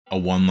A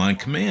one-line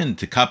command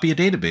to copy a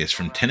database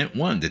from Tenant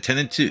 1 to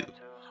Tenant 2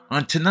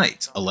 on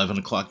tonight's 11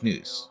 o'clock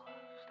news.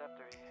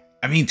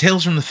 I mean,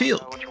 Tales from the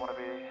Field. What you want to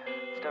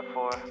be? Step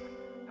 4.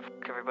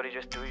 Everybody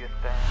just do your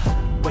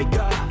thing. Wake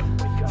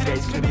up,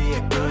 today's gonna be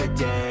a good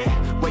day.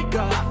 Wake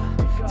up,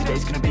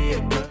 today's gonna be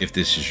a good. If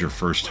this is your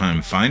first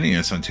time finding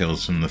us on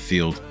Tales from the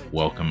Field,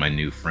 welcome my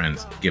new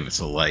friends. Give us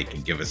a like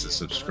and give us a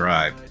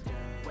subscribe.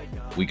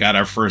 We got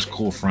our first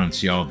cool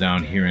fronts, y'all,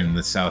 down here in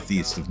the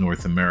southeast of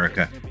North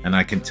America, and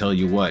I can tell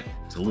you what,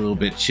 it's a little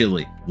bit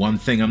chilly. One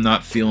thing I'm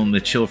not feeling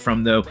the chill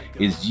from, though,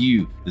 is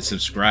you, the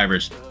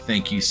subscribers.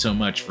 Thank you so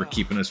much for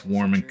keeping us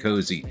warm and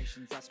cozy.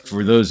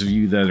 For those of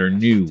you that are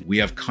new, we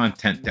have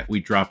content that we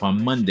drop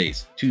on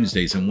Mondays,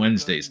 Tuesdays, and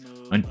Wednesdays.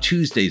 On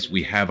Tuesdays,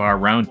 we have our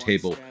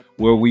roundtable,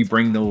 where we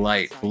bring to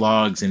light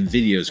blogs and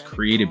videos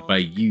created by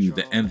you,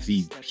 the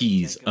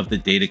MVPs of the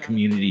data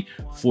community,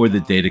 for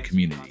the data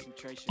community.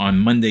 On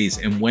Mondays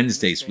and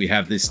Wednesdays, we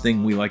have this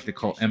thing we like to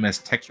call MS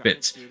Tech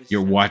Bits.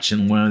 You're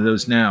watching one of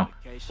those now.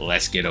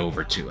 Let's get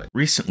over to it.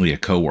 Recently, a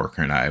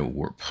coworker and I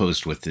were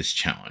posed with this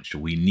challenge.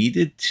 We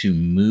needed to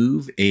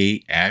move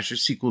a Azure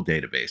SQL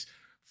database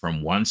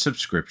from one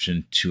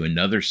subscription to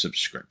another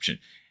subscription.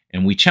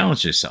 And we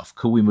challenged ourselves,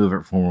 could we move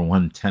it from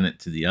one tenant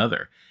to the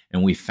other?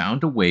 And we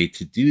found a way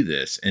to do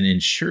this and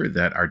ensure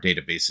that our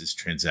database is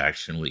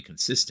transactionally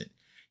consistent.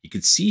 You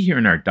can see here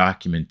in our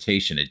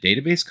documentation, a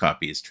database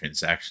copy is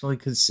transactionally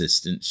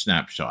consistent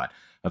snapshot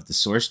of the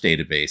source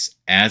database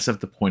as of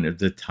the point of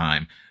the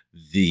time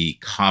the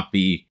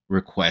copy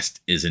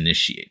request is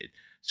initiated.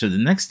 So the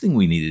next thing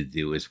we need to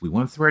do is we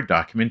went through our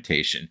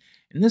documentation,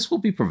 and this will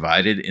be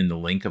provided in the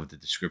link of the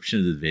description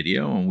of the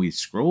video. And we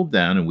scrolled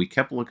down and we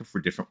kept looking for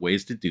different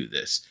ways to do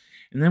this.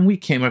 And then we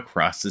came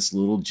across this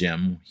little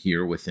gem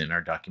here within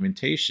our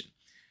documentation.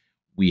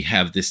 We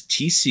have this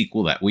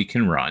T-SQL that we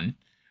can run.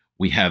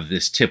 We have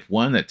this tip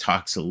 1 that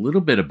talks a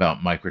little bit about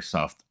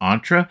Microsoft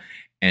Entra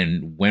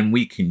and when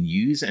we can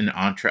use an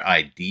Entra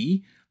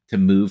ID to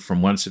move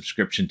from one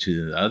subscription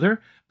to the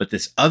other. But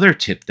this other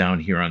tip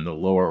down here on the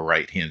lower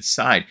right-hand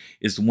side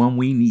is the one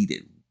we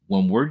needed.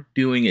 When we're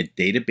doing a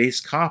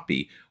database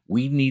copy,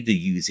 we need to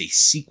use a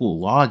SQL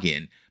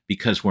login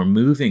because we're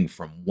moving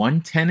from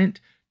one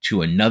tenant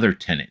to another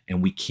tenant,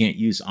 and we can't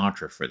use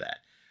Entra for that.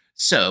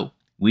 So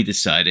we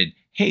decided,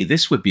 hey,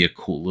 this would be a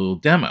cool little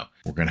demo.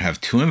 We're going to have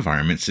two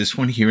environments. This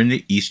one here in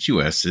the East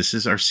US, this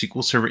is our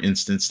SQL Server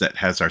instance that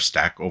has our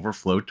Stack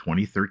Overflow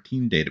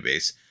 2013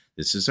 database.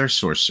 This is our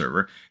source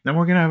server. Then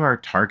we're going to have our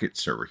target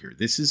server here.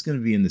 This is going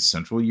to be in the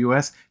Central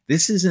US.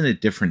 This is in a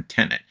different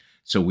tenant.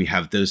 So we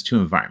have those two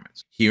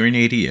environments. Here in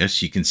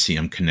ADS, you can see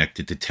I'm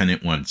connected to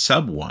Tenant 1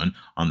 Sub 1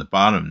 on the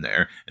bottom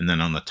there. And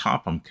then on the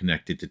top, I'm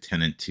connected to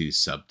Tenant 2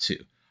 Sub 2.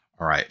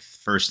 All right,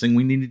 first thing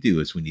we need to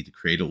do is we need to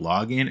create a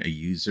login, a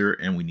user,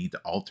 and we need to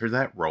alter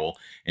that role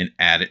and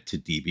add it to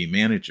DB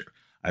Manager.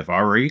 I've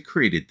already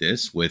created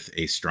this with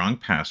a strong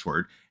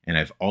password, and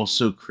I've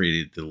also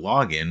created the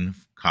login,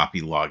 copy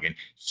login,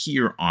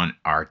 here on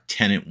our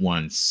Tenant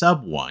 1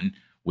 Sub 1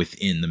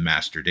 within the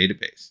master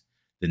database.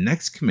 The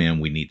next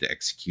command we need to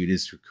execute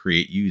is to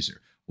create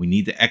user. We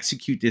need to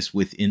execute this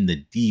within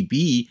the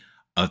DB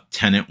of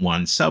Tenant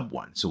 1 Sub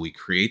 1. So we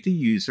create the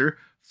user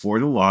for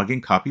the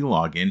login, copy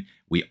login,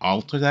 we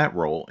alter that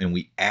role, and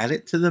we add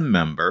it to the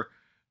member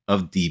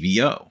of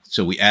DBO.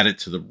 So we add it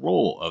to the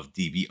role of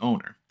DB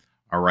owner.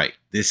 All right,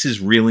 this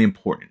is really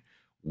important.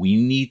 We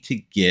need to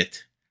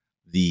get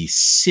the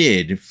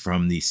SID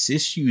from the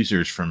sys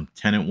users from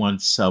Tenant 1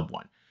 Sub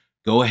 1.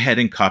 Go ahead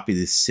and copy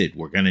the SID.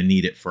 We're going to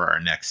need it for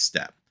our next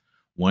step.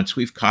 Once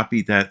we've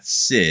copied that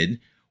SID,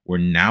 we're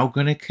now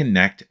going to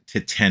connect to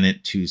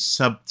Tenant 2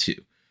 Sub 2.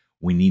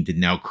 We need to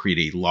now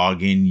create a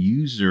login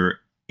user,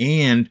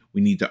 and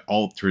we need to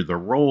alter the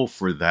role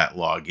for that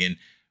login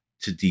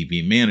to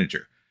DB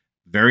Manager.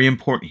 Very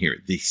important here.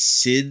 The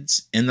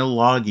SIDs and the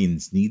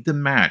logins need to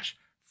match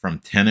from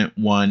Tenant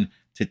 1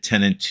 to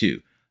Tenant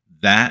 2.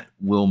 That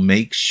will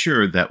make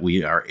sure that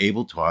we are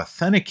able to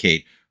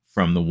authenticate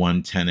from the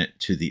one tenant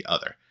to the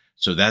other.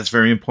 So that's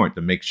very important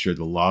to make sure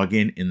the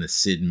login and the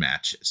SID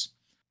matches.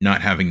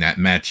 Not having that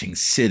matching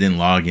SID and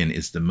login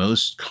is the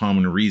most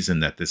common reason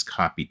that this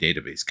copy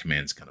database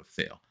command is going to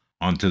fail.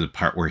 On to the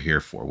part we're here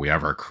for. We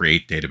have our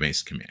create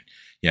database command.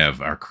 You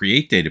have our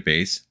create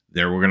database.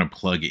 There we're going to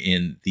plug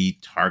in the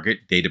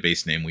target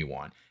database name we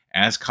want.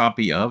 As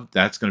copy of,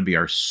 that's going to be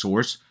our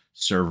source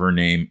server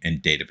name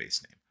and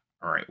database name.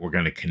 All right, we're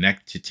going to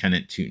connect to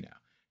Tenant 2 now.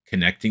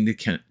 Connecting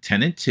to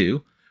Tenant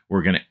 2,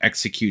 we're going to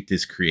execute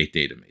this create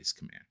database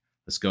command.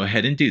 Let's go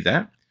ahead and do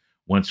that.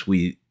 Once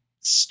we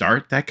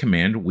start that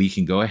command, we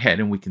can go ahead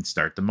and we can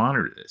start to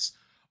monitor this.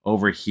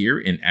 Over here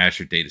in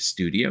Azure Data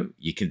Studio,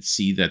 you can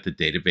see that the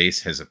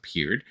database has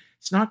appeared.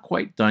 It's not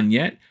quite done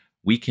yet.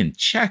 We can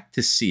check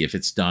to see if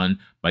it's done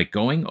by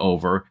going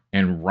over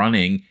and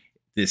running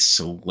this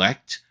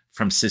select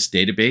from sys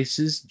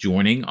databases,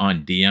 joining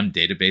on DM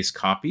database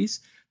copies.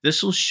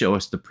 This will show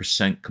us the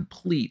 %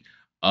 complete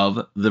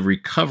of the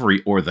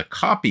recovery, or the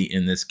copy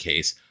in this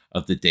case,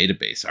 of the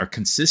database, our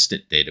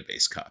consistent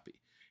database copy.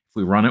 If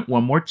we run it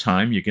one more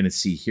time, you're going to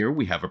see here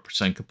we have a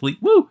percent complete,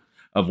 woo,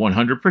 of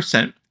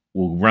 100%.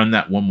 We'll run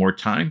that one more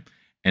time,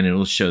 and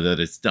it'll show that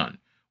it's done.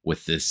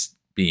 With this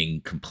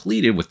being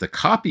completed, with the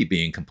copy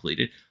being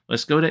completed,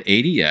 let's go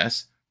to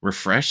ADS,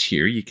 refresh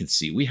here. You can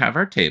see we have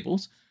our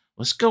tables.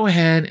 Let's go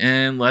ahead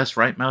and let's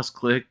right mouse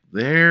click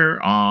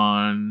there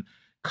on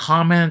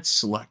comments,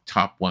 select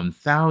top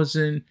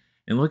 1000,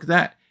 and look at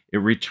that. It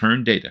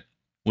returned data.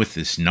 With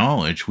this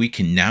knowledge, we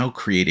can now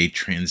create a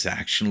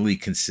transactionally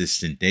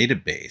consistent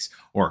database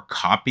or a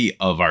copy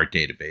of our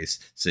database,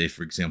 say,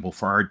 for example,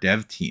 for our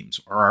dev teams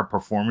or our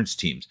performance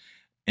teams.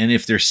 And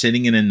if they're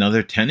sitting in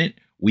another tenant,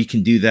 we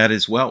can do that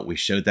as well. We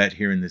showed that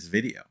here in this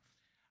video.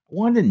 I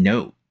want to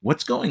note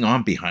what's going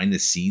on behind the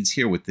scenes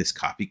here with this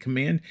copy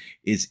command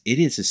is it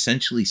is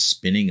essentially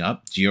spinning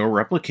up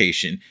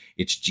geo-replication.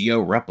 It's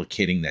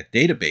geo-replicating that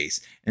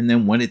database. And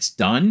then when it's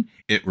done,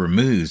 it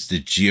removes the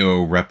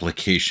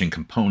geo-replication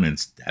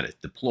components that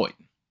it deployed.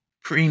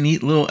 Pretty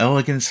neat little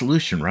elegant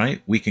solution,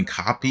 right? We can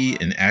copy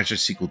an Azure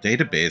SQL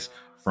database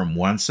from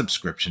one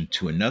subscription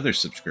to another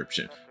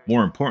subscription.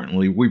 More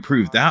importantly, we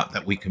proved out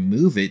that we can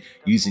move it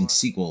using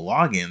SQL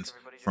logins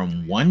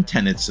from one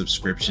tenant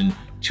subscription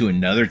to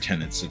another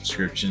tenant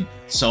subscription,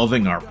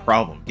 solving our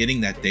problem, getting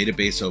that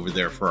database over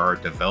there for our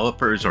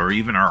developers or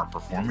even our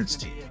performance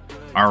team.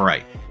 All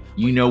right,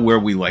 you know where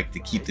we like to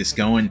keep this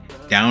going,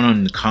 down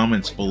in the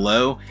comments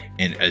below.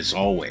 And as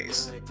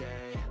always,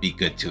 be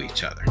good to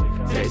each other.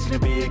 Today's gonna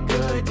be a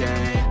good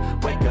day.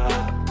 Wake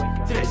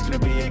up. Today's gonna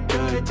be a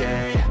good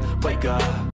day. Wake up.